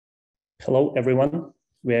Hello, everyone.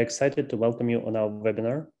 We are excited to welcome you on our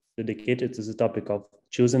webinar dedicated to the topic of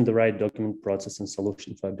choosing the right document processing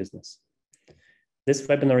solution for a business. This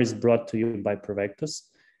webinar is brought to you by Provectus,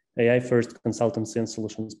 AI-first consultancy and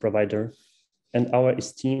solutions provider, and our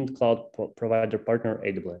esteemed cloud provider partner,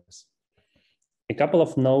 AWS. A couple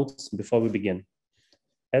of notes before we begin.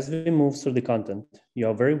 As we move through the content, you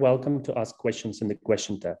are very welcome to ask questions in the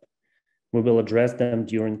question tab. We will address them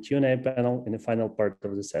during Q&A panel in the final part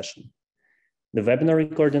of the session. The webinar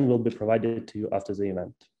recording will be provided to you after the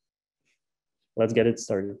event. Let's get it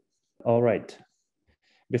started. All right.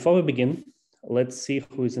 Before we begin, let's see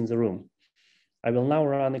who is in the room. I will now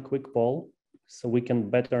run a quick poll so we can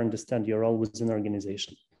better understand your role within the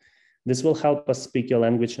organization. This will help us speak your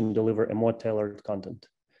language and deliver a more tailored content.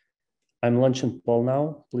 I'm launching poll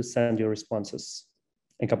now. Please send your responses.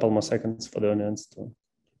 A couple more seconds for the audience to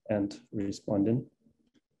end responding.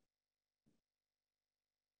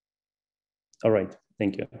 All right,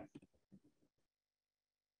 thank you.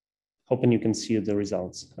 Hoping you can see the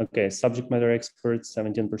results. Okay, subject matter experts,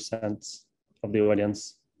 17% of the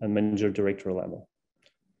audience, and manager director level.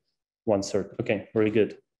 1/3, okay, very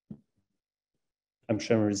good. I'm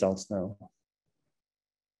sharing results now.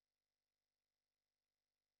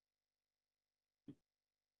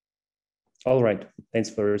 All right,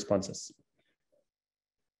 thanks for your responses.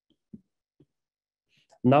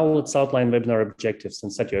 Now let's outline webinar objectives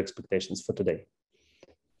and set your expectations for today.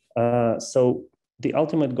 So the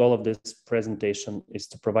ultimate goal of this presentation is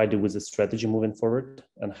to provide you with a strategy moving forward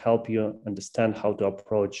and help you understand how to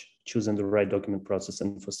approach choosing the right document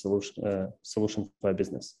processing for solution for a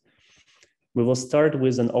business. We will start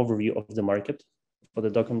with an overview of the market for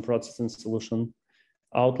the document processing solution,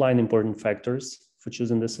 outline important factors for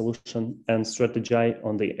choosing the solution, and strategize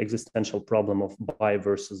on the existential problem of buy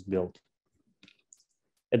versus build.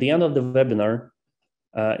 At the end of the webinar,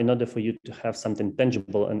 in order for you to have something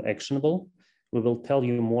tangible and actionable, we will tell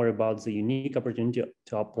you more about the unique opportunity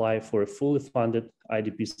to apply for a fully funded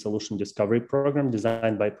IDP Solution Discovery Program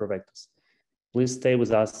designed by Provectus. Please stay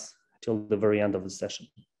with us till the very end of the session.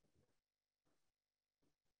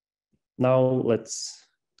 Now let's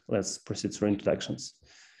proceed through introductions.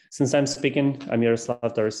 Since I'm speaking, I'm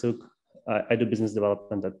Yaroslav Tarasyuk. I do business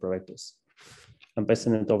development at Provectus. I'm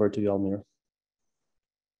passing it over to you, Almir.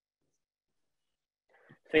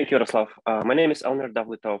 Thank you, Yaroslav. My name is Almir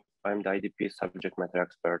Davletov. I'm the IDP subject matter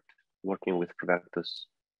expert working with Provectus.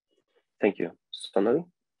 Thank you. Sonali?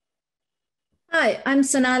 Hi, I'm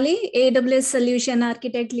Sonali, AWS Solution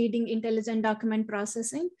Architect leading intelligent document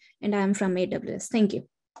processing, and I'm from AWS. Thank you.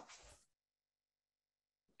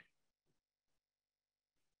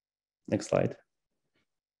 Next slide.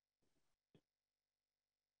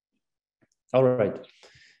 All right.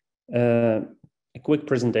 A quick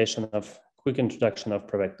introduction of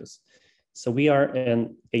Provectus. So we are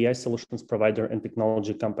an AI solutions provider and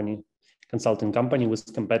technology consulting company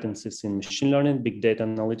with competencies in machine learning, big data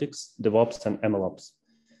analytics, DevOps, and MLOps.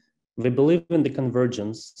 We believe in the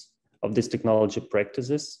convergence of these technology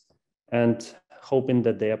practices and hoping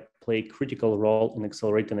that they play a critical role in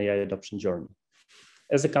accelerating AI adoption journey.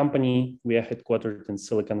 As a company, we are headquartered in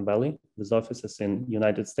Silicon Valley with offices in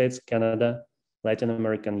United States, Canada, Latin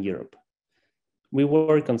America, and Europe. We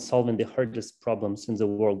work on solving the hardest problems in the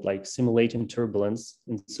world, like simulating turbulence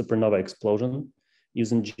in supernova explosion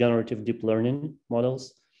using generative deep learning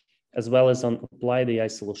models, as well as on applied AI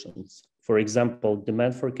solutions. For example,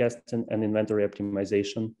 demand forecasting and inventory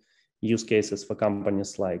optimization use cases for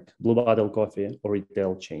companies like Blue Bottle Coffee or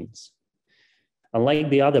retail chains. Unlike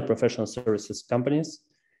the other professional services companies,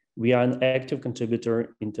 we are an active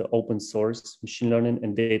contributor into open source machine learning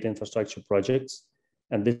and data infrastructure projects.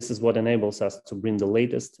 And this is what enables us to bring the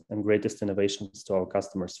latest and greatest innovations to our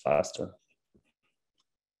customers faster.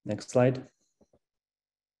 Next slide.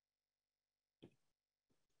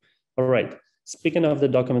 All right, speaking of the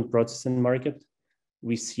document processing market,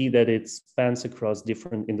 we see that it spans across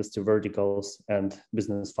different industry verticals and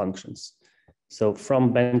business functions. So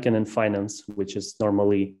from banking and finance, which is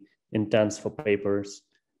normally intense for papers,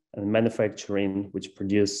 and manufacturing, which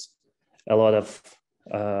produce a lot of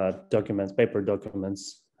paper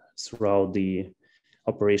documents throughout the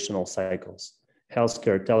operational cycles.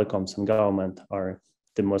 Healthcare, telecoms, and government are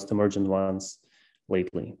the most emergent ones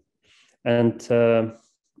lately. And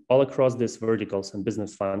all across these verticals and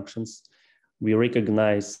business functions, we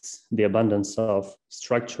recognize the abundance of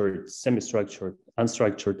structured, semi-structured,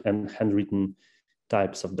 unstructured, and handwritten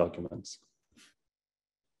types of documents.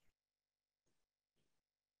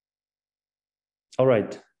 All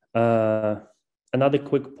right. Another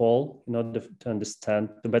quick poll in order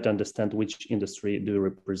to better understand which industry do you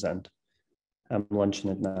represent. I'm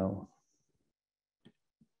launching it now.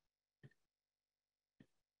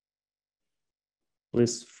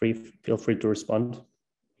 Please feel free to respond.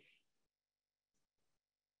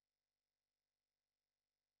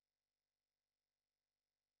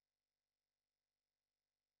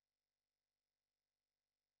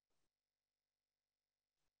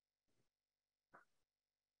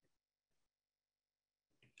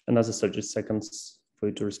 Another 30 seconds for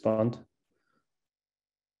you to respond.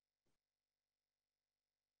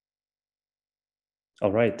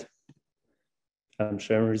 All right, I'm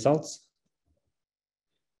sharing results.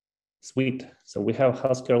 Sweet. So we have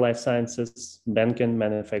healthcare, life sciences, banking,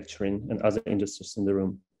 manufacturing, and other industries in the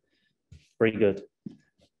room. Very good.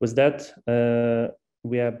 With that,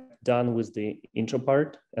 we are done with the intro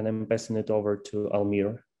part, and I'm passing it over to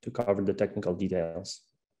Almir to cover the technical details.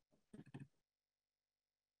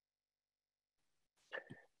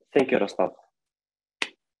 Thank you, Yaroslav.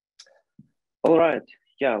 All right.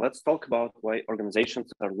 Yeah, let's talk about why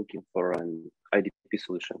organizations are looking for an IDP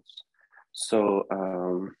solutions. So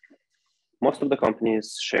most of the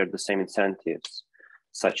companies share the same incentives,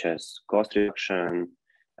 such as cost reduction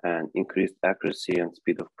and increased accuracy and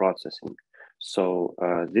speed of processing. So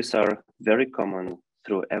these are very common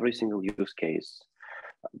through every single use case,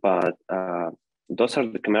 but those are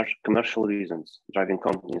the commercial reasons driving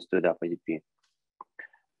companies to adopt IDP.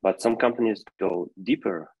 But some companies go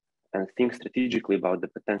deeper and think strategically about the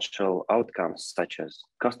potential outcomes, such as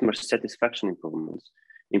customer satisfaction improvements,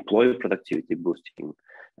 employee productivity boosting,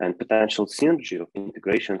 and potential synergy of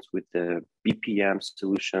integrations with the BPM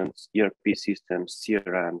solutions, ERP systems,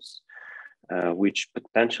 CRMs, which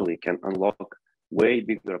potentially can unlock way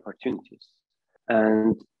bigger opportunities.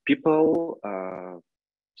 And people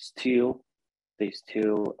still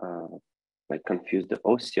like confuse the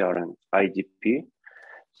OCR and IDP.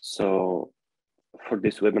 So for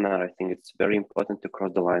this webinar, I think it's very important to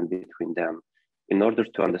cross the line between them in order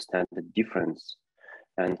to understand the difference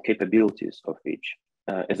and capabilities of each.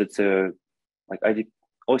 As it's like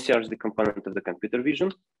OCR is the component of the computer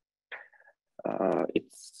vision.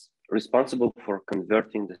 It's responsible for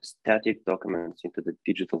converting the static documents into the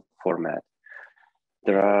digital format.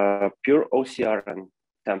 There are pure OCR and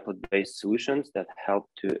template-based solutions that help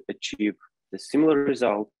to achieve the similar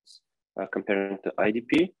results comparing to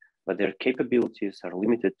IDP, but their capabilities are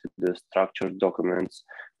limited to the structured documents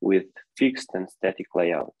with fixed and static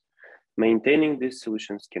layout. Maintaining these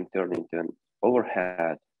solutions can turn into an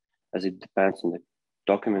overhead, as it depends on the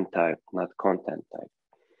document type, not content type.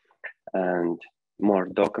 And more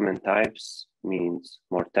document types means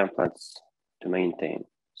more templates to maintain.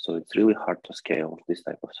 So it's really hard to scale this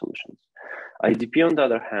type of solutions. IDP, on the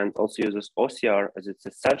other hand, also uses OCR as its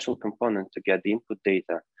essential component to get the input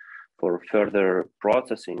data for further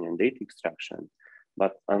processing and data extraction.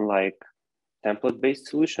 But unlike template-based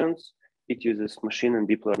solutions, it uses machine and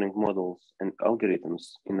deep learning models and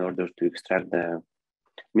algorithms in order to extract the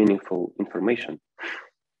meaningful information.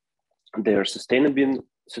 Their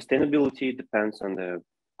sustainability depends on the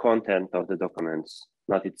content of the documents,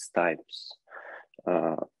 not its types,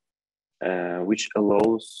 which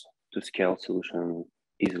allows to scale solution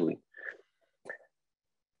easily.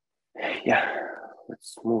 Yeah,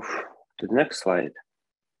 let's move to the next slide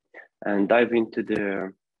and dive into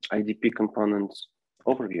the IDP components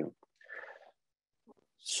overview.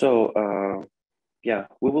 So yeah,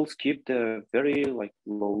 we will skip the very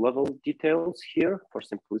low-level details here for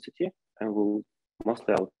simplicity, and we'll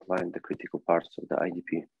mostly outline the critical parts of the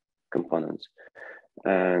IDP components.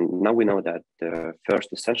 And now we know that the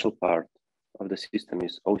first essential part of the system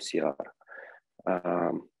is OCR,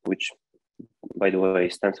 which, by the way,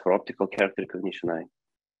 stands for optical character recognition. I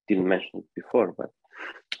didn't mention it before, but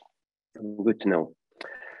good to know.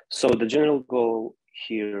 So the general goal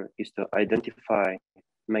here is to identify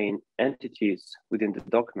main entities within the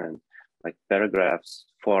document, like paragraphs,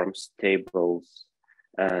 forms, tables,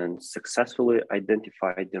 and successfully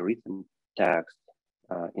identify the written text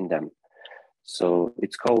in them. So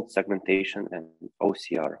it's called segmentation and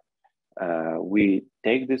OCR. We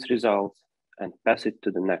take these results and pass it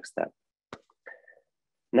to the next step.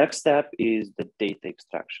 Next step is the data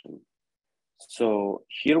extraction. So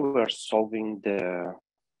here we are solving the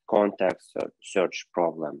context search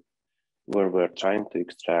problem, where we're trying to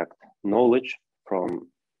extract knowledge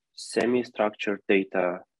from semi-structured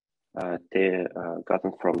data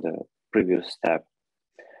gotten from the previous step.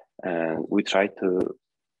 And we try to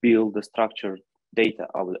build the structured data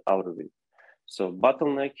out of it. So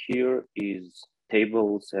bottleneck here is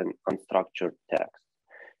tables and unstructured text.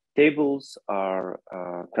 Tables are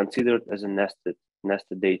considered as a nested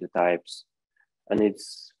data types, and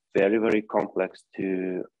it's very, very complex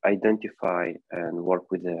to identify and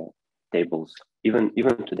work with the tables, even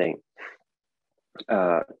today.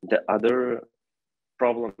 The other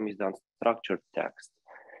problem is the unstructured text,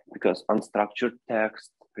 because unstructured text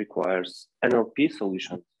requires NLP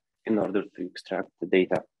solutions in order to extract the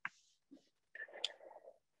data.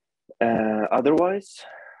 Otherwise,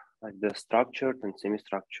 like the structured and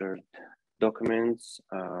semi-structured documents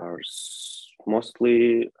are mostly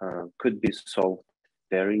could be solved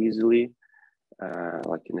very easily,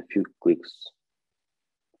 like in a few clicks.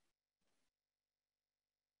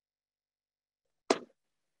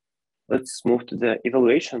 Let's move to the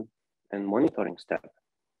evaluation and monitoring step.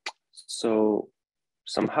 So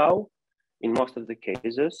somehow, in most of the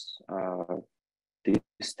cases,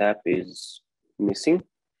 this step is missing.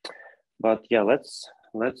 But yeah,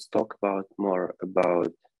 let's talk more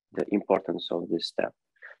about the importance of this step.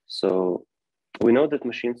 So we know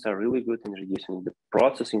that machines are really good in reducing the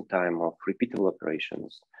processing time of repeatable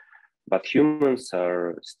operations, but humans are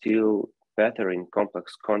still better in complex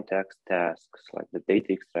context tasks like the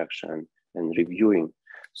data extraction and reviewing.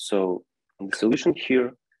 So the solution here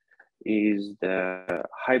is the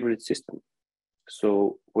hybrid system.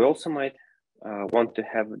 So we also might want to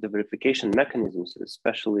have the verification mechanisms,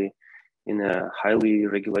 especially in highly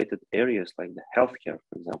regulated areas like the healthcare,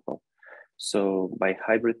 for example. So by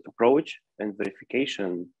hybrid approach and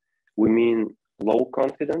verification, we mean low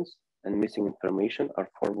confidence and missing information are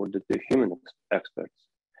forwarded to human experts.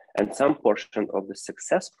 And some portion of the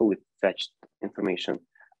successfully fetched information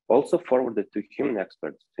also forwarded to human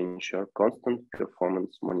experts to ensure constant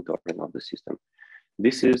performance monitoring of the system.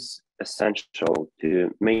 This is essential to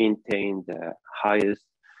maintain the highest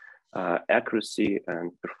accuracy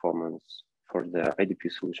and performance for the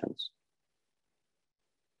IDP solutions.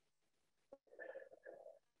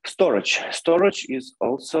 Storage is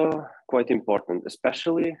also quite important,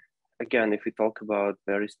 especially again, if we talk about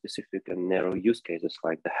very specific and narrow use cases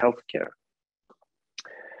like the healthcare.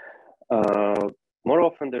 More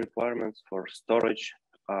often the requirements for storage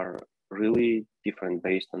are really different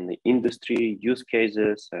based on the industry, use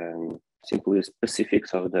cases, and simply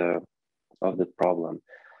specifics of the problem.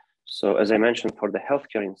 So as I mentioned, for the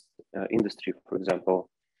healthcare industry, for example,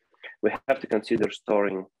 we have to consider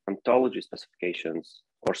storing ontology specifications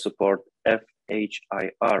or support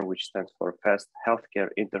FHIR, which stands for Fast Healthcare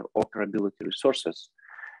Interoperability Resources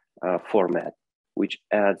format, which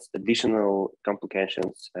adds additional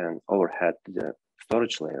complications and overhead to the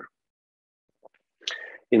storage layer.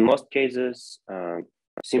 In most cases,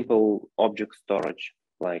 simple object storage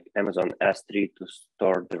like Amazon S3 to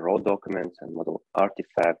store the raw documents and model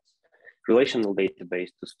artifacts, relational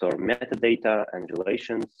database to store metadata and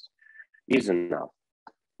relations is enough.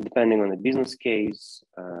 Depending on the business case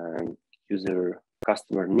and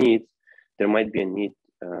customer needs, there might be a need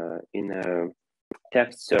in a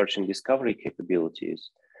text search and discovery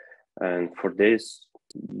capabilities. And for this,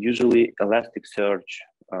 usually Elasticsearch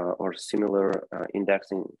or similar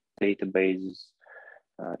indexing databases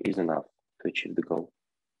is enough to achieve the goal.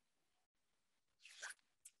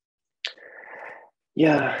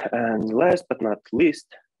 Yeah, and last but not least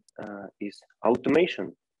is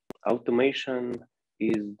automation. Automation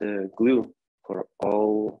is the glue for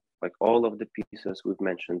all of the pieces we've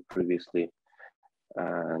mentioned previously,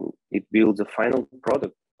 and it builds a final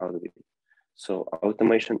product out of it. So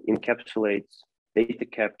automation encapsulates data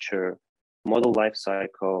capture, model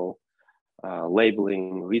lifecycle,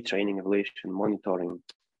 labeling, retraining, evaluation, monitoring,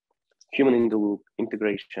 human in the loop,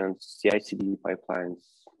 integrations, CI/CD pipelines,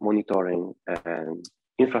 monitoring, and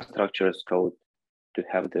infrastructure as code to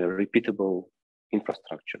have the repeatable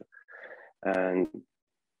infrastructure. And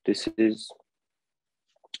this is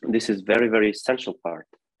very, very essential part.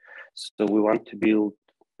 So we want to build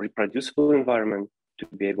reproducible environment to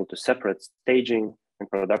be able to separate staging and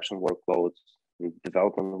production workloads, and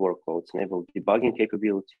development workloads, enable debugging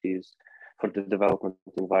capabilities for the development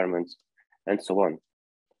environments, and so on.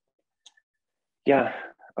 Yeah,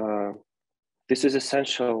 this is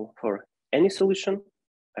essential for any solution,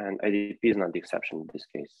 and IDP is not the exception in this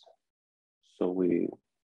case. So we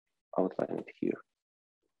outline it here.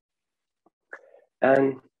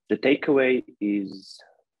 And the takeaway is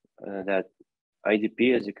that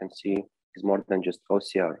IDP, as you can see, is more than just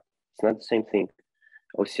OCR. It's not the same thing.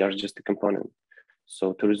 OCR is just a component.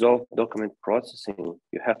 So to resolve document processing,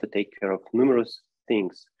 you have to take care of numerous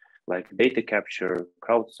things like data capture,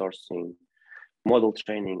 crowdsourcing, model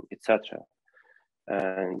training, etc.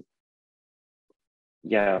 And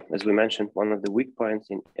yeah, as we mentioned, one of the weak points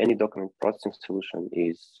in any document processing solution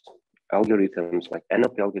is algorithms like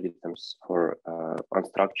NLP algorithms for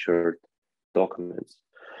unstructured documents.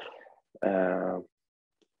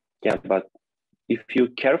 Yeah, but if you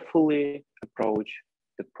carefully approach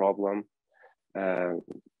the problem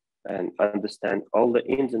and understand all the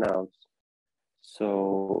ins and outs,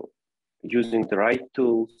 So using the right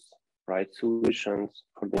tools, right solutions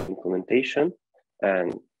for the implementation,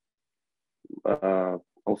 and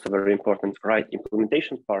also very important, right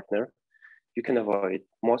implementation partner, you can avoid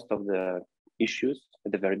most of the issues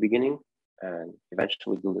at the very beginning and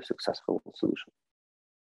eventually build a successful solution.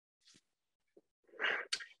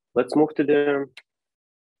 Let's move to the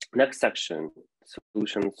next section,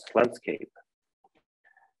 solutions landscape.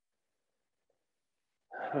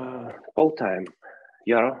 Poll time.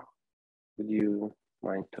 Yaro, would you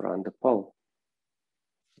mind to run the poll?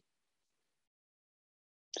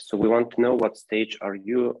 So we want to know what stage are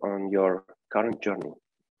you on your current journey?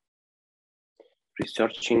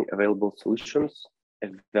 Researching available solutions,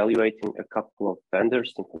 evaluating a couple of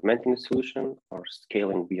vendors implementing a solution, or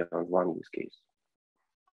scaling beyond one use case?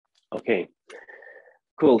 Okay,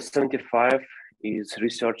 cool. 75 is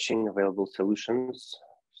researching available solutions,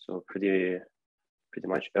 so pretty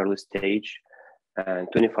much early stage, and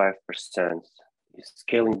 25% is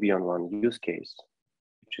scaling beyond one use case,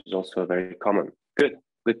 which is also very common. Good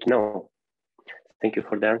to know. Thank you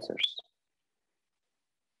for the answers.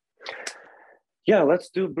 Yeah, let's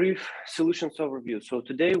do a brief solutions overview. So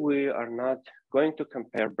today we are not going to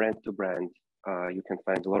compare brand to brand. You can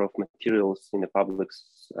find a lot of materials in the public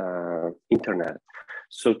internet.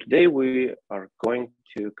 So today we are going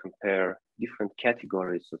to compare different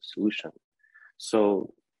categories of solutions.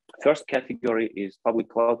 So first category is public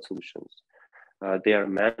cloud solutions. They are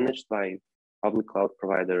managed by public cloud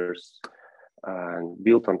providers and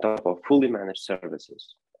built on top of fully managed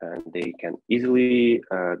services. And they can easily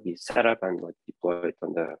be set up and deployed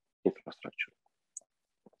on the infrastructure.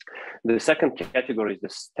 The second category is the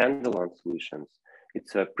standalone solutions.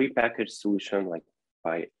 It's a prepackaged solution like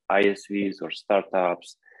by ISVs or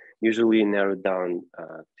startups, usually narrowed down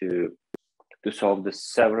to solve the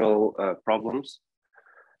several problems,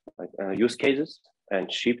 like use cases,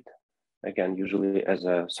 and shipped, again, usually as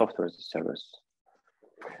a software as a service.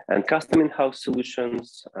 And custom in-house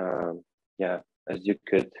solutions, as you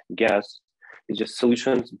could guess, it's just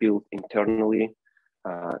solutions built internally,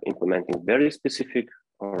 implementing very specific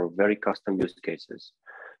or very custom use cases.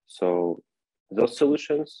 So those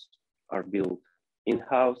solutions are built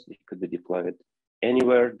in-house. It could be deployed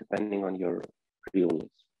anywhere depending on your real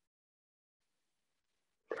needs.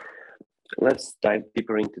 Let's dive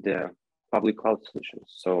deeper into the public cloud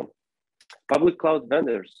solutions. So public cloud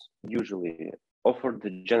vendors usually offer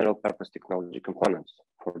the general purpose technology components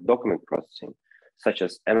for document processing, such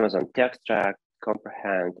as Amazon TextTrack,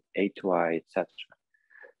 Comprehend, A2I, etc.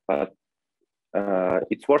 But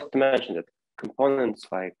it's worth to mention that components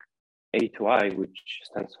like A2I, which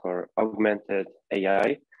stands for Augmented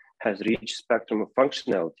AI, has rich spectrum of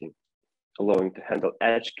functionality, allowing to handle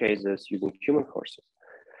edge cases using human forces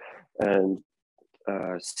and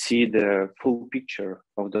see the full picture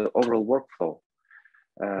of the overall workflow.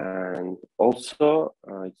 And also,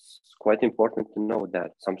 it's quite important to know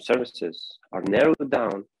that some services are narrowed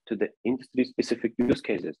down to the industry-specific use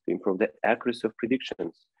cases to improve the accuracy of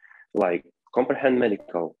predictions, like Comprehend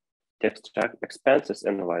Medical, TextTrack Expenses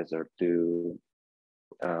Analyzer to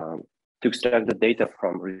extract the data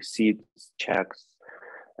from receipts, checks,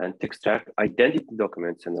 and TextTrack Identity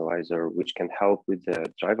Documents Analyzer, which can help with the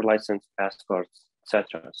driver license, passports,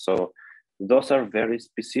 etc. So those are very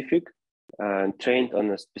specific and trained on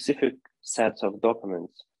a specific sets of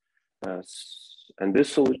documents. And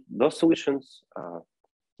those solutions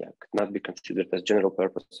could not be considered as general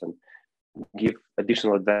purpose and give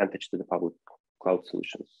additional advantage to the public cloud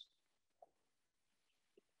solutions.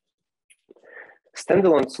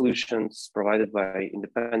 Standalone solutions provided by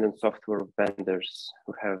independent software vendors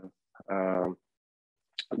who have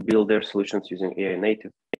built their solutions using AI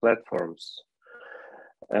native platforms.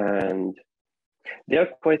 And they are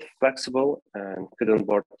quite flexible and could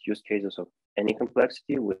onboard use cases of any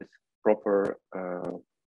complexity with proper,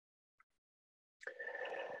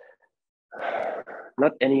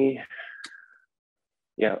 not any,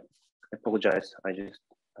 I apologize,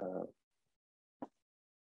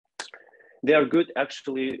 they are good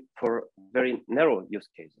actually for very narrow use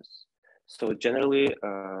cases. So generally,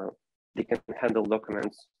 they can handle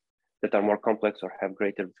documents that are more complex or have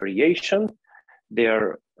greater variation. They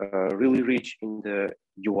are really rich in the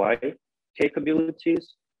UI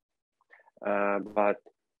capabilities, but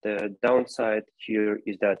the downside here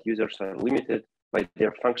is that users are limited by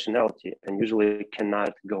their functionality and usually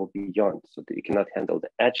cannot go beyond. So they cannot handle the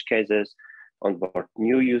edge cases, onboard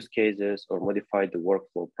new use cases, or modify the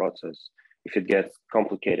workflow process if it gets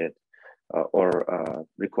complicated or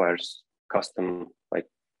requires custom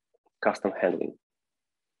handling.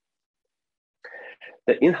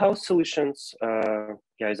 The in-house solutions,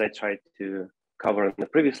 as I tried to covered in the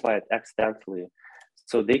previous slide extensively.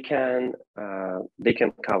 So they can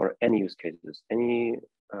cover any use cases, any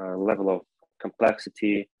level of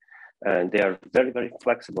complexity, and they are very, very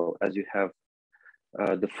flexible as you have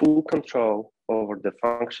the full control over the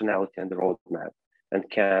functionality and the roadmap, and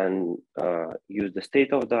can use the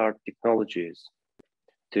state-of-the-art technologies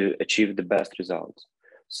to achieve the best results.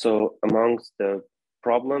 So amongst the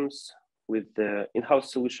problems with the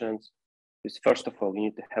in-house solutions is, first of all, you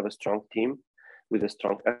need to have a strong team with a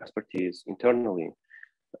strong expertise internally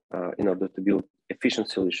in order to build efficient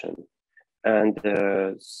solution. And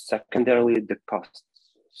secondarily, the costs.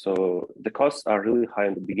 So the costs are really high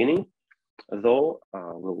in the beginning, though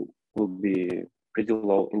will be pretty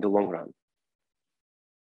low in the long run.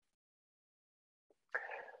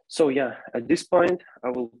 So yeah, at this point, I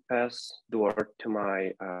will pass the word to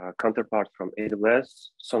my counterpart from AWS,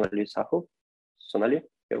 Sonali Sahu. Sonali,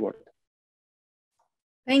 your word.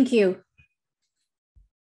 Thank you.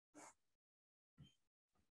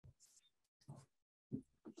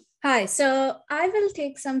 Hi, so I will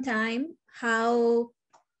take some time how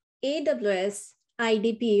AWS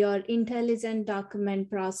IDP or Intelligent Document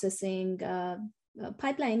Processing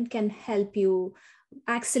pipeline can help you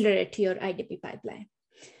accelerate your IDP pipeline.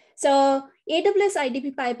 So AWS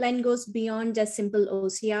IDP pipeline goes beyond just simple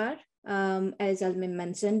OCR, as Almir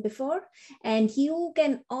mentioned before, and you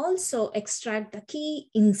can also extract the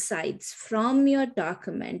key insights from your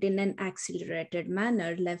document in an accelerated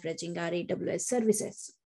manner, leveraging our AWS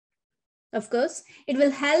services. Of course, it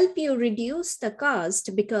will help you reduce the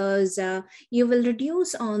cost because you will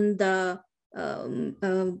reduce on the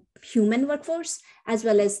human workforce, as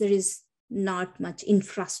well as there is not much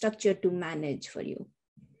infrastructure to manage for you.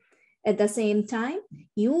 At the same time,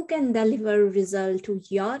 you can deliver result to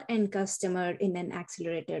your end customer in an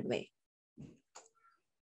accelerated way.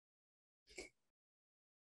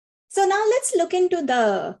 So now let's look into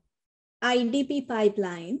the IDP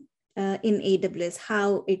pipeline in AWS,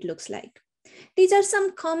 how it looks like. These are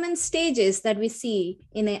some common stages that we see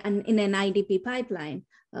in an IDP pipeline.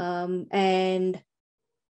 And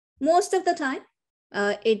most of the time,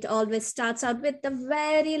 it always starts out with the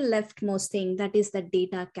very leftmost thing, that is the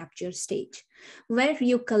data capture stage, where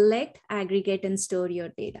you collect, aggregate, and store your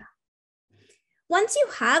data. Once you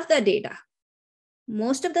have the data,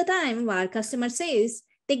 most of the time, our customer says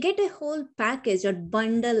they get a whole package or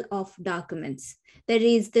bundle of documents.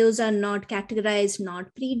 Those are not categorized,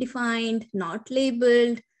 not predefined, not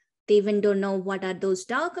labeled. They even don't know what are those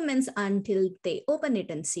documents until they open it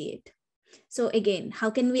and see it. So again, how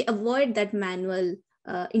can we avoid that manual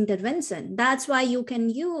intervention? That's why you can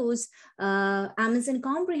use Amazon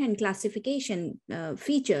Comprehend classification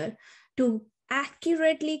feature to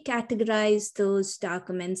accurately categorize those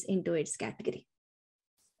documents into its category.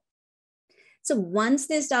 So once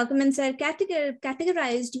these documents are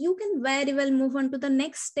categorized, you can very well move on to the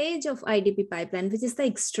next stage of IDP pipeline, which is the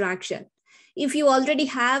extraction. If you already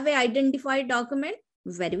have an identified document,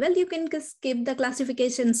 very well, you can skip the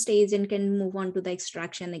classification stage and can move on to the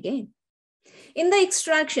extraction again. In the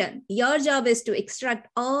extraction, your job is to extract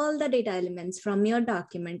all the data elements from your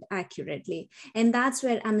document accurately. And that's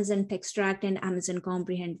where Amazon Textract and Amazon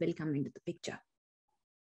Comprehend will come into the picture.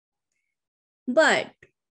 But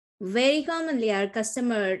very commonly, our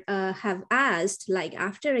customer have asked, like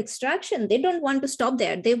after extraction, they don't want to stop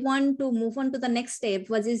there. They want to move on to the next step,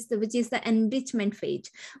 which is the enrichment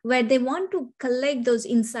phase, where they want to collect those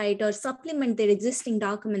insights or supplement their existing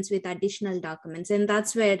documents with additional documents. And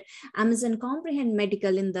that's where Amazon Comprehend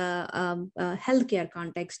Medical in the healthcare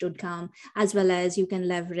context would come, as well as you can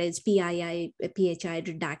leverage PHI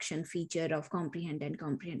redaction feature of Comprehend and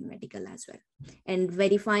Comprehend Medical as well. And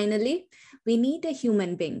very finally, we need a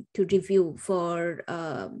human being to review for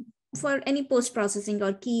any post-processing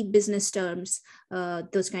or key business terms,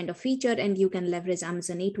 those kind of feature, and you can leverage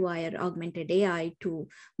Amazon A2I or augmented AI to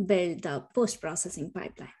build the post-processing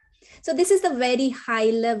pipeline. So this is the very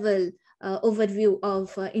high level overview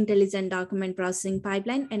of intelligent document processing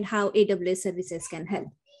pipeline and how AWS services can help.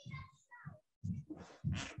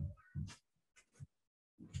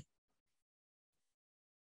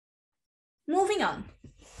 Moving on.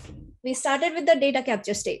 We started with the data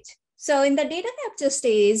capture stage. So in the data capture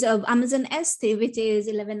stage of Amazon S3, which is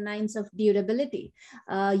 11 nines of durability,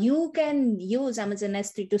 you can use Amazon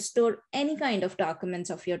S3 to store any kind of documents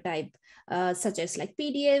of your type, such as like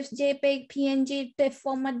PDFs, JPEG, PNG, TIFF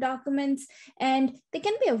format documents, and they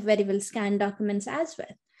can be a very well scanned documents as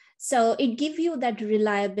well. So it gives you that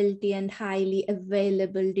reliability and highly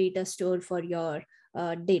available data stored for your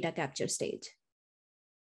data capture stage.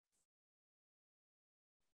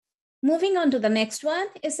 Moving on to the next one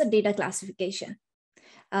is the data classification.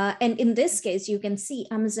 And in this case, you can see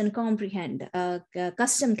Amazon Comprehend, a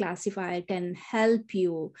custom classifier can help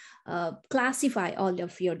you classify all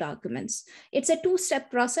of your documents. It's a two-step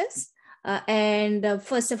process.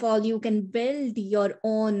 First of all, you can build your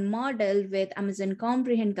own model with Amazon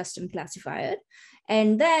Comprehend custom classifier.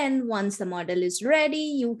 And then once the model is ready,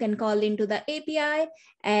 you can call into the API,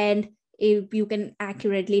 and if you can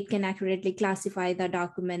it can accurately classify the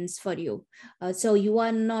documents for you. So you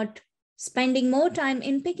are not spending more time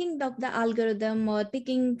in picking up the algorithm or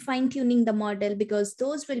fine-tuning the model, because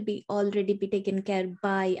those will be already be taken care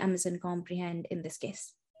by Amazon Comprehend in this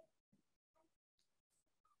case.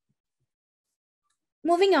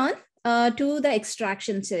 Moving on to the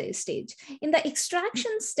extraction stage. In the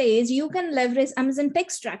extraction stage, you can leverage Amazon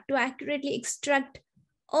Textract to accurately extract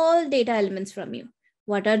all data elements from you.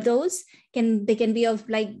 What are those? They can be of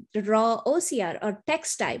like raw OCR or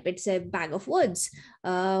text type. It's a bag of words.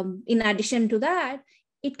 In addition to that,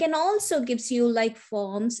 it can also gives you like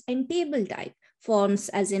forms and table type. Forms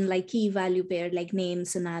as in like key value pair, like name,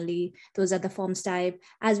 Sonali, those are the forms type,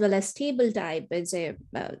 as well as table type is a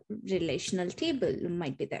relational table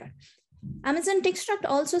might be there. Amazon Textract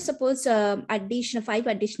also supports 5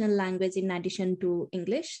 additional languages in addition to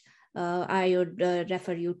English. I would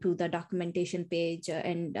refer you to the documentation page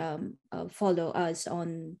and follow us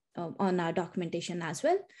on our documentation as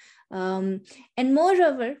well. And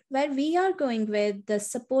moreover, where we are going with the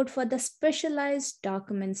support for the specialized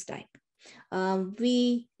documents type.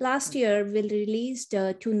 Last year we released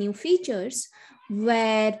 2 new features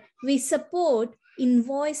where we support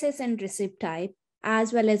invoices and receipt type,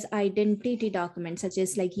 as well as identity documents such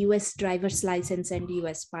as like US driver's license and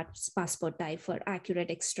US passport type for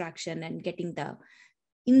accurate extraction and getting the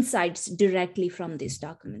insights directly from these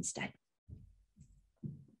documents type.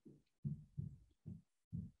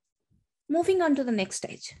 Moving on to the next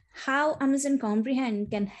stage, how Amazon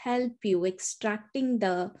Comprehend can help you extracting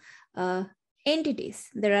the entities.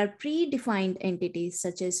 There are predefined entities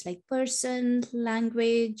such as like person,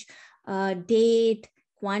 language, date,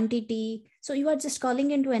 quantity. So you are just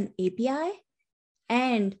calling into an API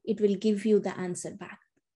and it will give you the answer back.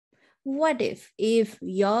 What if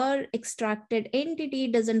your extracted entity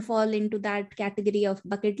doesn't fall into that category of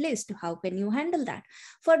bucket list? How can you handle that?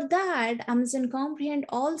 For that, Amazon Comprehend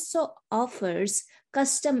also offers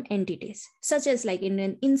custom entities, such as like in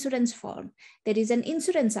an insurance form, there is an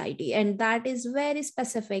insurance ID, and that is very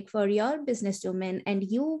specific for your business domain, and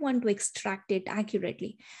you want to extract it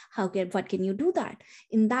accurately. What can you do that?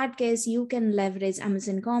 In that case, you can leverage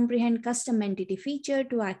Amazon Comprehend custom entity feature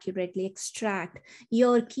to accurately extract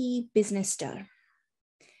your key business term.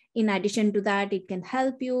 In addition to that, it can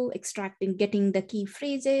help you extracting, getting the key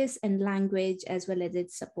phrases and language, as well as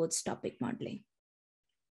it supports topic modeling.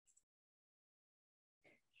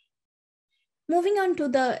 Moving on to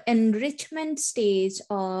the enrichment stage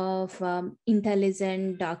of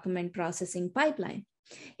intelligent document processing pipeline.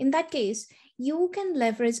 In that case, you can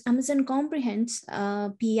leverage Amazon Comprehend's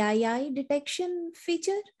PII detection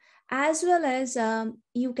feature, as well as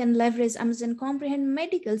you can leverage Amazon Comprehend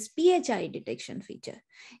Medical's PHI detection feature.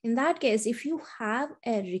 In that case, if you have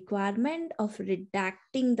a requirement of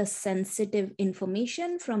redacting the sensitive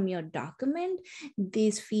information from your document,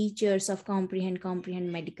 these features of Comprehend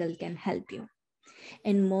Medical can help you.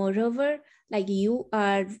 And moreover, like you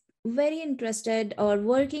are very interested or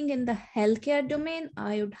working in the healthcare domain,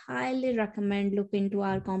 I would highly recommend look into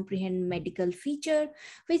our Comprehend Medical feature,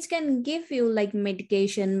 which can give you like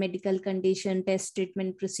medication, medical condition, test,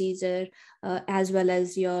 treatment procedure, as well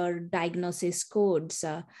as your diagnosis codes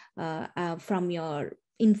from your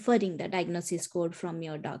inferring the diagnosis code from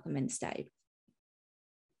your documents type.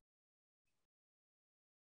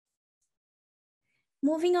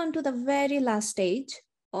 Moving on to the very last stage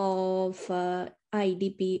of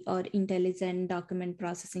IDP or Intelligent Document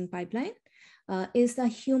Processing Pipeline is the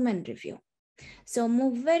human review. So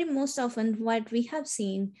most often what we have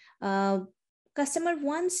seen, customer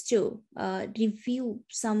wants to review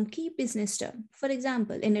some key business term. For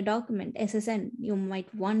example, in a document, SSN, you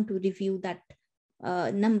might want to review that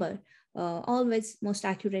number always most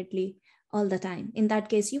accurately all the time. In that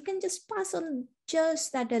case, you can just pass on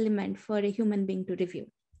just that element for a human being to review.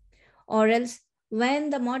 Or else when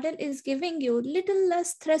the model is giving you little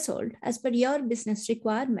less threshold as per your business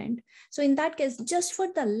requirement, so in that case, just for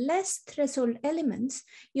the less threshold elements,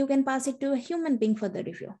 you can pass it to a human being for the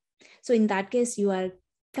review. So in that case, you are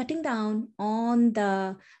cutting down on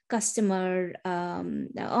the customer, on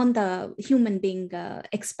the human being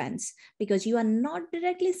expense, because you are not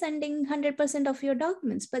directly sending 100% of your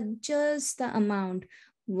documents, but just the amount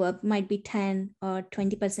might be 10 or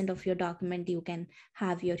 20% of your document you can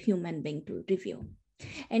have your human being to review.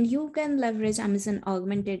 And you can leverage Amazon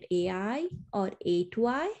Augmented AI or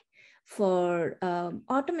A2I for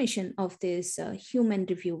automation of this human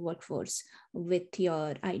review workforce with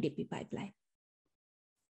your IDP pipeline.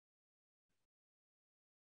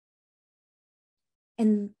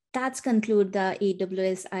 And that's conclude the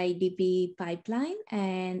AWS IDP pipeline,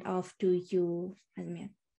 and off to you, Almir.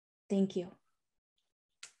 Thank you.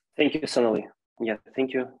 Thank you, Sonali. Yeah,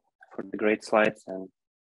 thank you for the great slides and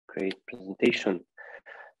great presentation.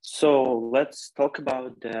 So let's talk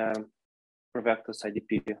about the Provectus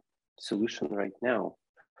IDP solution right now.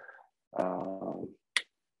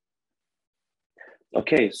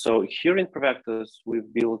 Okay, so here in Provectus,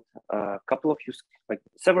 we've built a couple of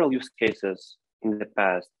several use cases in the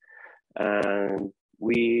past. And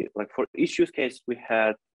we, for each use case, we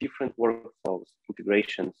had different workflows,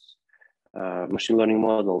 integrations, machine learning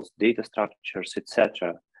models, data structures,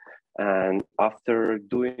 etc. And after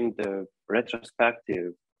doing the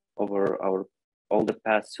retrospective over all the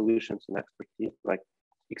past solutions and expertise,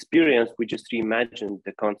 experience, we just reimagined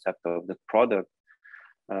the concept of the product,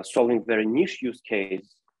 solving very niche use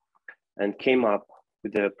case, and came up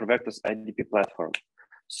with the Provectus IDP platform.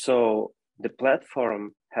 So the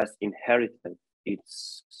platform has inherited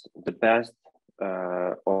the best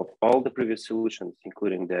of all the previous solutions,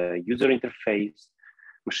 including the user interface,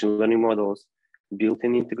 machine learning models,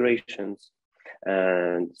 built-in integrations,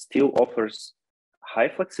 and still offers high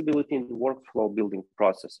flexibility in workflow building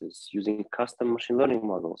processes using custom machine learning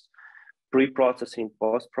models, pre-processing,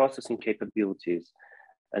 post-processing capabilities.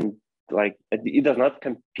 And it does not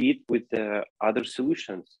compete with the other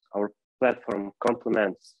solutions. Our platform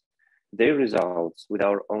complements their results with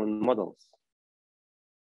our own models.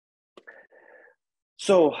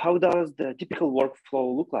 So how does the typical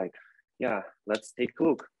workflow look like? Yeah, let's take a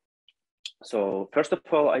look. So first of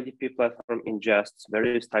all, IDP platform ingests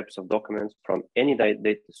various types of documents from any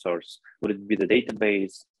data source, would it be the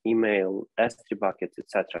database, email, S3 buckets,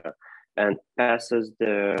 etc., and passes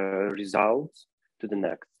the results to the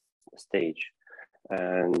next stage.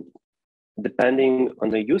 And depending on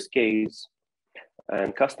the use case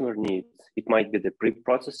and customer needs, it might be the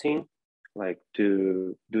pre-processing,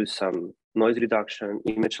 to do some noise reduction,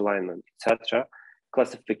 image alignment, etc.,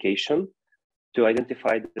 classification to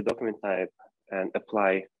identify the document type and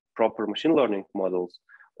apply proper machine learning models,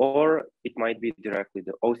 or it might be directly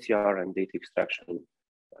the OCR and data extraction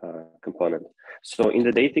component. So in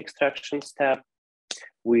the data extraction step,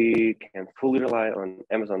 we can fully rely on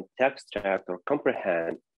Amazon Text Extract or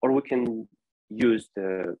Comprehend, or we can use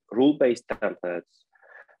the rule-based templates,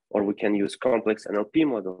 or we can use complex NLP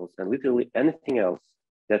models and literally anything else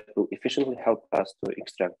that will efficiently help us to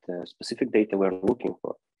extract the specific data we're looking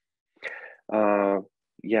for.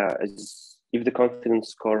 If the confidence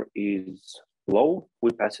score is low,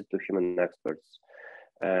 we pass it to human experts.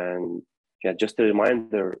 And just a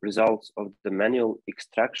reminder, results of the manual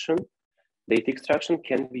extraction, data extraction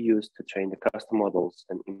can be used to train the custom models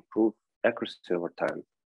and improve accuracy over time.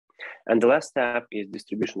 And the last step is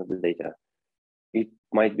distribution of the data. It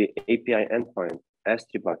might be API endpoint,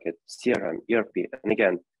 S3 bucket, CRM, ERP, and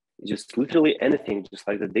again, just literally anything, just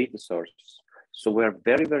like the data source. So we're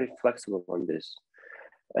very, very flexible on this.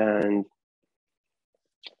 And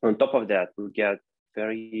on top of that, we get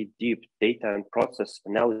very deep data and process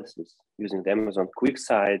analysis using the Amazon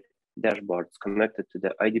QuickSight dashboards connected to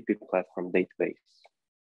the IDP platform database.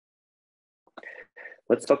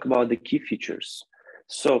 Let's talk about the key features.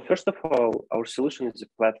 So first of all, our solution is a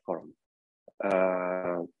platform.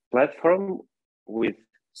 Platform with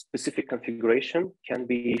specific configuration can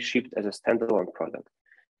be shipped as a standalone product,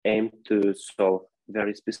 aimed to solve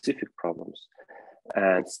very specific problems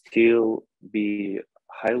and still be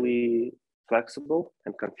highly flexible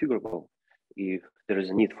and configurable if there is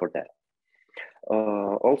a need for that.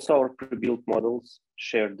 Also, our pre-built models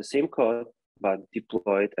share the same code, but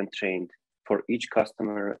deployed and trained for each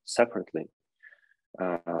customer separately.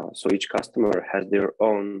 So each customer has their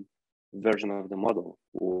own version of the model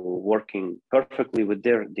working perfectly with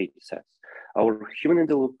their data sets. Our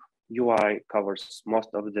human-in-the-loop UI covers most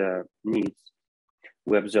of the needs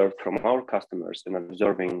we observed from our customers and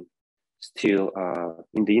observing still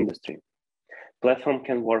in the industry. Platform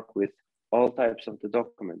can work with all types of the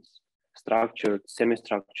documents, structured,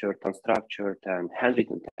 semi-structured, unstructured, and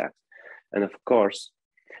handwritten text. And of course,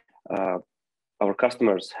 our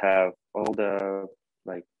customers have all the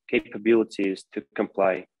capabilities to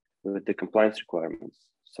comply with the compliance requirements.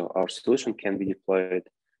 So our solution can be deployed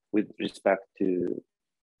with respect to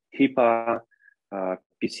HIPAA,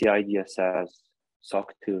 PCI DSS,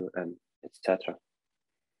 SOC 2, and etc.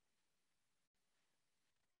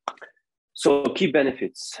 So key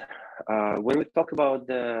benefits. When we talk about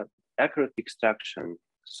the accurate extraction,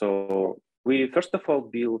 so we first of all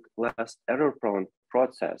build less error-prone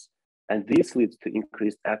process, and this leads to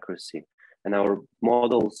increased accuracy. And our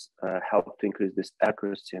models help to increase this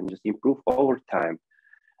accuracy and just improve over time,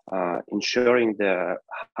 ensuring the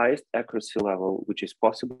highest accuracy level which is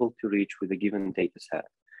possible to reach with a given data set.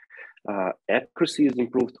 Accuracy is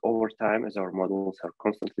improved over time as our models are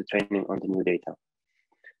constantly training on the new data.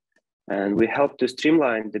 And we help to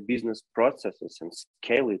streamline the business processes and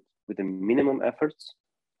scale it with the minimum efforts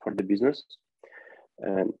for the business.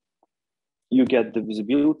 And you get the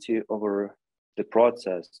visibility over the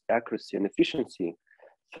process, accuracy, and efficiency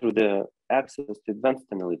through the access to advanced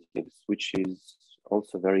analytics, which is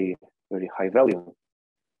also very, very high value.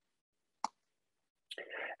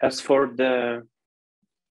 As for the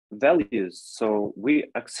values, so we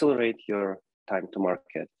accelerate your time to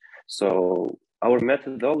market. So our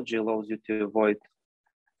methodology allows you to avoid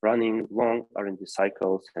running long R&D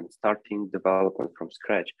cycles and starting development from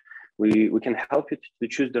scratch. We can help you to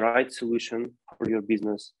choose the right solution for your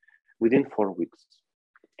business within 4 weeks.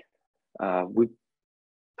 We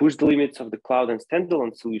push the limits of the cloud and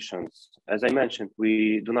standalone solutions. As I mentioned,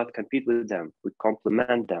 we do not compete with them, we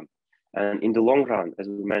complement them. And in the long run, as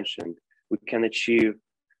we mentioned, we can achieve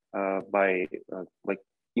by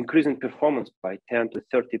increasing performance by 10 to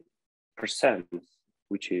 30%,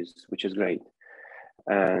 which is great.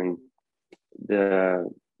 And the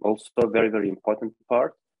also very, very important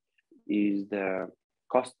part is the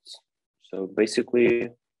costs. So basically,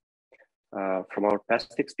 from our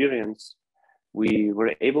past experience, we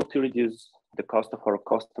were able to reduce the cost of our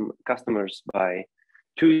customers by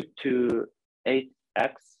 2 to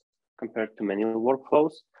 8x compared to manual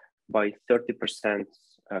workflows, by 30%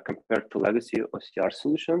 compared to legacy OCR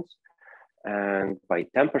solutions, and by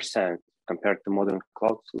 10% compared to modern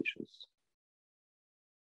cloud solutions.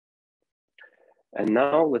 And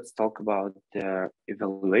now let's talk about the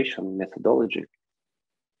evaluation methodology.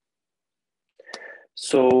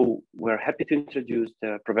 So we're happy to introduce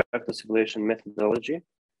the Provectus evaluation methodology.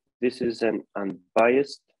 This is an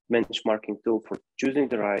unbiased benchmarking tool for choosing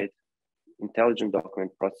the right intelligent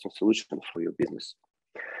document processing solution for your business.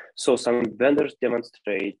 So some vendors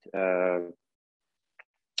demonstrate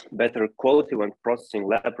better quality when processing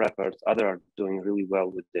lab records. Others are doing really well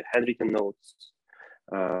with the handwritten notes.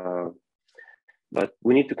 But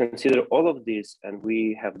we need to consider all of this, and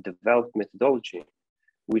we have developed methodology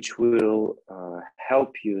which will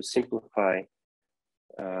help you simplify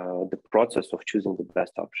the process of choosing the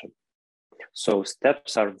best option. So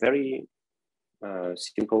steps are very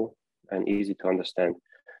simple and easy to understand.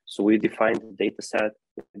 So we define the data set,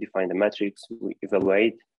 we define the metrics, we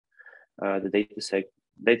evaluate the data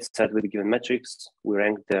set with the given metrics, we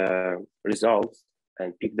rank the results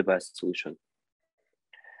and pick the best solution.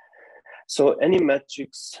 So any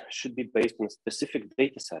metrics should be based on a specific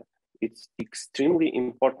data set. It's extremely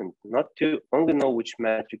important not to only know which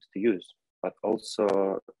metrics to use, but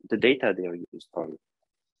also the data they are used on.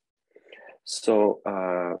 So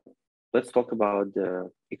let's talk about the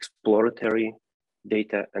exploratory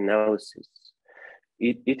data analysis.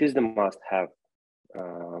 It is the must-have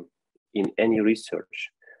in any research.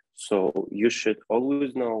 So you should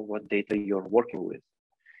always know what data you're working with.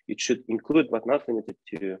 It should include, but not limited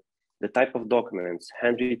to, the type of documents,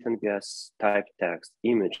 handwritten vs. typed text,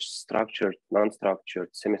 image, structured, non-structured,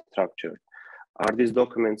 semi-structured. Are these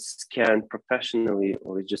documents scanned professionally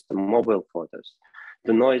or just the mobile photos?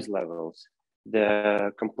 The noise levels,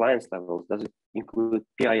 the compliance levels, does it include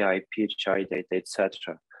PII, PHI data,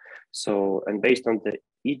 etc.? So, and based on the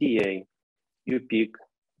EDA, you pick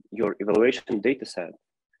your evaluation data set,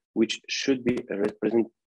 which should be a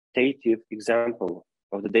representative example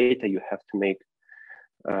of the data you have to make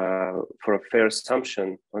for a fair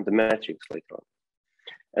assumption on the metrics later on.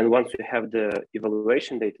 And once you have the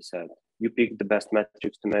evaluation data set, you pick the best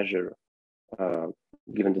metrics to measure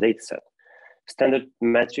given the data set. Standard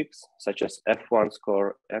metrics such as F1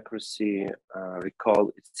 score, accuracy,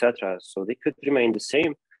 recall, etc. So they could remain the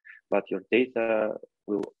same, but your data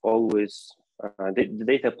will always, the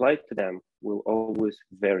data applied to them will always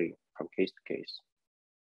vary from case to case.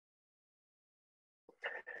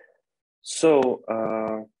 So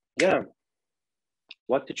yeah,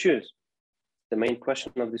 what to choose? The main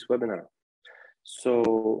question of this webinar.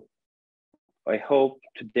 So I hope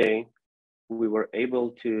today we were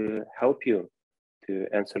able to help you to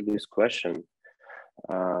answer this question.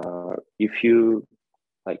 If you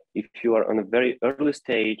are on a very early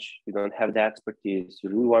stage, you don't have the expertise, you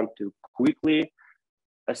really want to quickly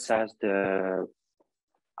assess the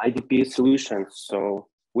IDP solutions. So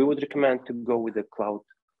we would recommend to go with the cloud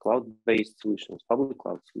cloud-based solutions, public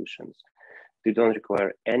cloud solutions. They don't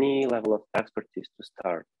require any level of expertise to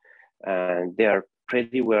start, and they are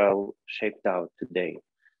pretty well shaped out today.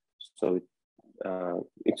 So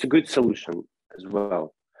it's a good solution as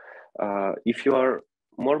well. If you are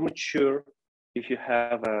more mature, if you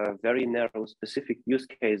have a very narrow specific use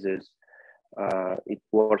cases, it's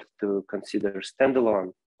worth to consider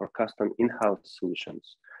standalone or custom in-house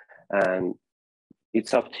solutions. And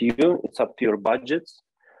it's up to you, it's up to your budgets,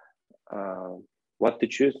 what to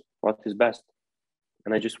choose, what is best.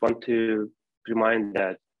 And I just want to remind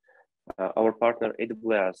that our partner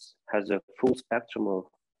AWS has a full spectrum of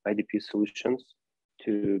IDP solutions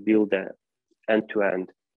to build the end-to-end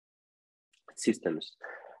systems.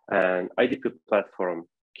 And IDP platform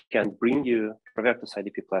can bring you, Provectus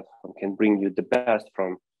IDP platform can bring you the best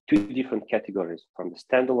from two different categories, from the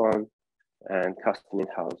standalone and custom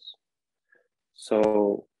in-house.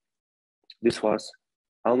 So this was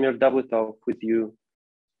Almir Davletov with you.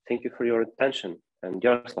 Thank you for your attention. And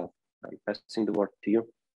Yaroslav, I'm passing the word to you.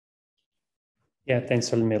 Yeah, thanks,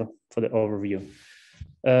 Almir, for the overview.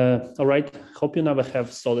 All right, hope you now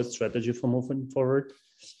have solid strategy for moving forward.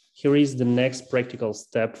 Here is the next practical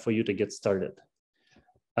step for you to get started.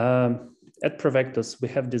 At Provectus, we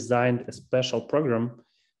have designed a special program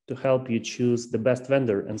to help you choose the best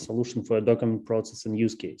vendor and solution for a document processing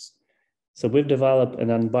use case. So we've developed an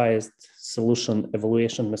unbiased solution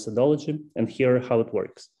evaluation methodology, and here how it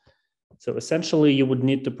works. So essentially, you would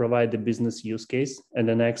need to provide the business use case and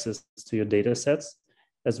then access to your data sets,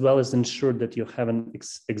 as well as ensure that you have an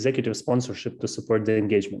executive sponsorship to support the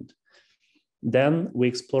engagement. Then we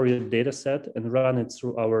explore your data set and run it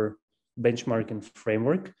through our benchmarking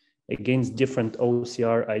framework against different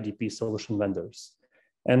OCR IDP solution vendors.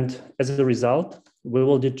 And as a result, we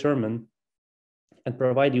will determine and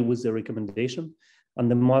provide you with a recommendation on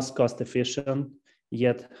the most cost-efficient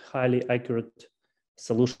yet highly accurate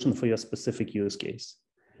solution for your specific use case.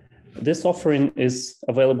 This offering is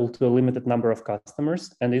available to a limited number of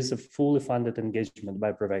customers and is a fully funded engagement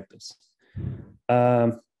by Provectus.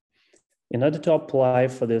 In order to apply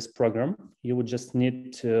for this program, you would just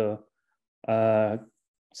need to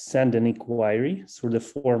send an inquiry through the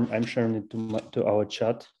form. I'm sharing it to our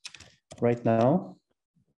chat right now.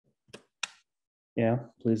 Yeah,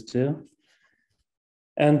 please do.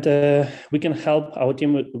 And we can help, our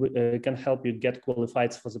team can help you get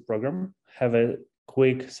qualified for the program, have a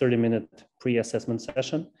quick 30-minute pre-assessment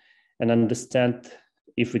session, and understand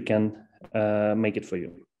if we can make it for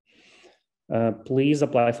you. Please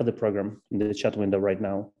apply for the program in the chat window right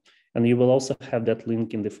now. And you will also have that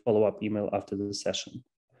link in the follow-up email after the session.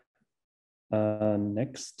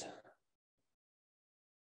 Next.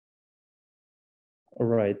 All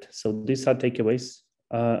right, so these are takeaways.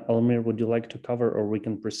 Almir, would you like to cover, or we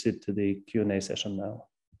can proceed to the Q&A session now?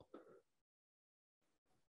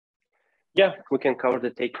 Yeah, we can cover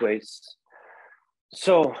the takeaways.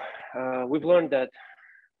 So we've learned that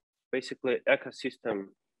basically ecosystem,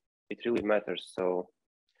 it really matters. So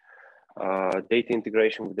data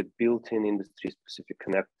integration with the built-in industry-specific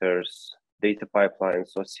connectors, data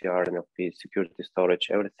pipelines, OCR, NLP, security storage,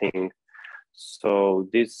 everything. So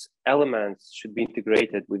these elements should be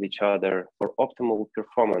integrated with each other for optimal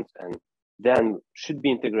performance, and then should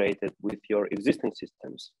be integrated with your existing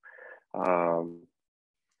systems.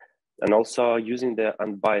 And also using the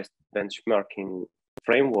unbiased benchmarking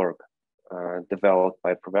framework developed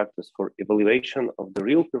by Provectus for evaluation of the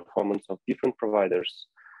real performance of different providers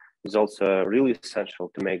is also really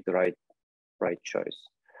essential to make the right choice.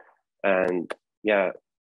 And yeah,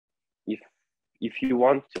 if you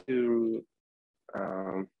want to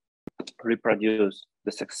reproduce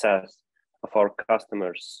the success of our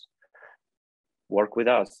customers, work with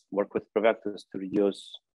us, work with Provectus to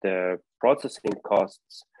reduce the processing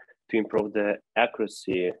costs, to improve the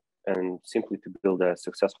accuracy, and simply to build a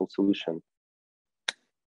successful solution.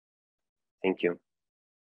 Thank you.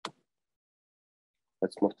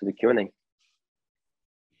 Let's move to the Q&A.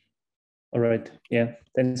 All right, yeah,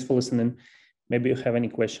 thanks for listening. Maybe you have any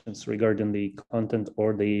questions regarding the content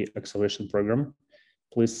or the acceleration program,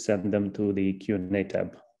 please send them to the Q&A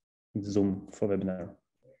tab in Zoom for webinar.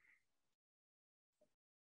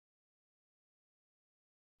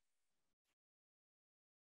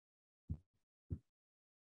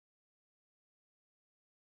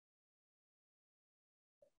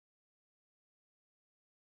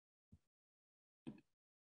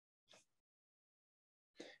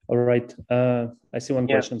 All right, I see one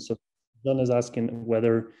question. So John is asking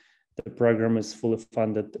whether the program is fully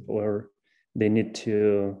funded or they need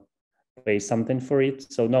to pay something for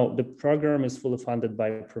it. So no, the program is fully funded by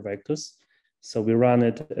Provectus. So we run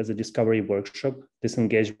it as a discovery workshop. This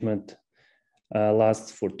engagement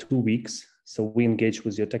lasts for 2 weeks. So we engage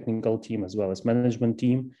with your technical team as well as management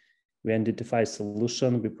team. We identify a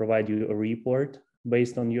solution. We provide you a report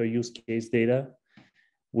based on your use case data.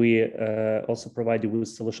 We also provide you with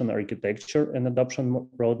solution architecture and adoption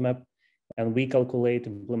roadmap. And we calculate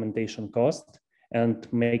implementation cost and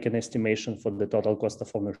make an estimation for the total cost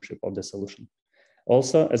of ownership of the solution.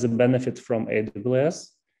 Also, as a benefit from AWS,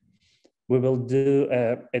 we will do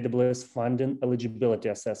AWS funding eligibility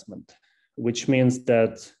assessment, which means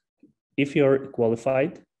that if you're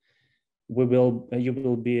qualified, you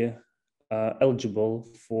will be eligible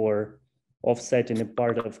for offsetting a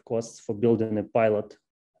part of costs for building a pilot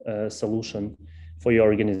solution for your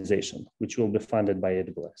organization, which will be funded by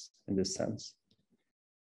AWS in this sense.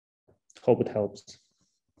 Hope it helps.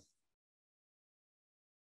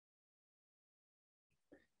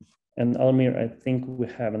 And Almir, I think we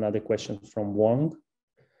have another question from Wong.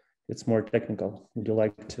 It's more technical. Would you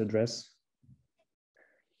like to address?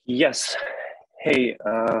 Yes. Hey,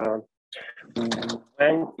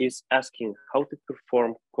 Wang is asking how to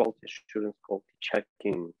perform quality assurance, quality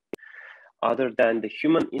checking, other than the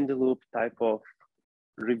human in the loop type of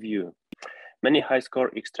review. Many high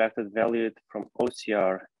score extracted value from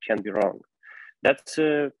OCR can be wrong. That's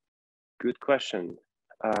a good question.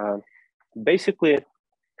 Basically,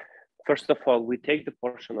 first of all, we take the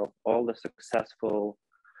portion of all the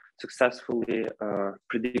successfully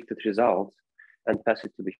predicted results and pass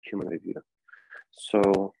it to the human review.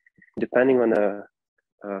 So depending on the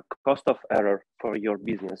cost of error for your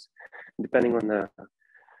business, depending on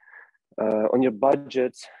your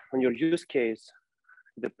budgets, on your use case,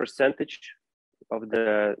 the percentage of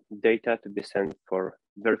the data to be sent for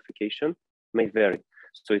verification may vary.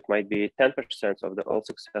 So it might be 10% of the all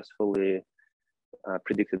successfully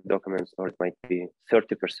predicted documents, or it might be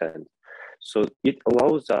 30%. So it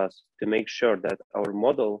allows us to make sure that our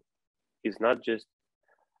model is not just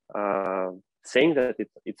saying that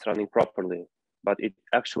it's running properly, but it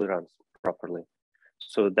actually runs properly.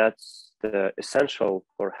 So that's the essential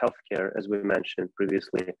for healthcare, as we mentioned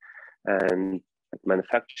previously, and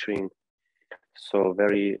manufacturing. So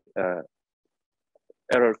very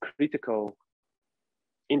error critical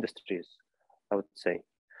industries, I would say.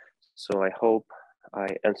 So I hope I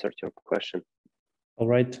answered your question. All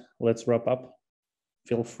right, let's wrap up.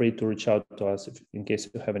 Feel free to reach out to us in case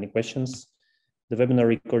you have any questions. The webinar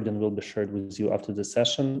recording will be shared with you after the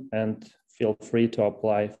session, and feel free to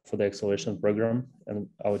apply for the acceleration program, and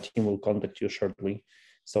our team will contact you shortly.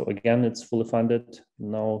 So again, it's fully funded,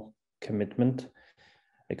 no commitment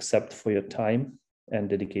except for your time and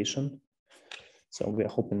dedication. So we are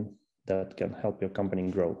hoping that can help your company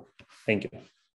grow. Thank you.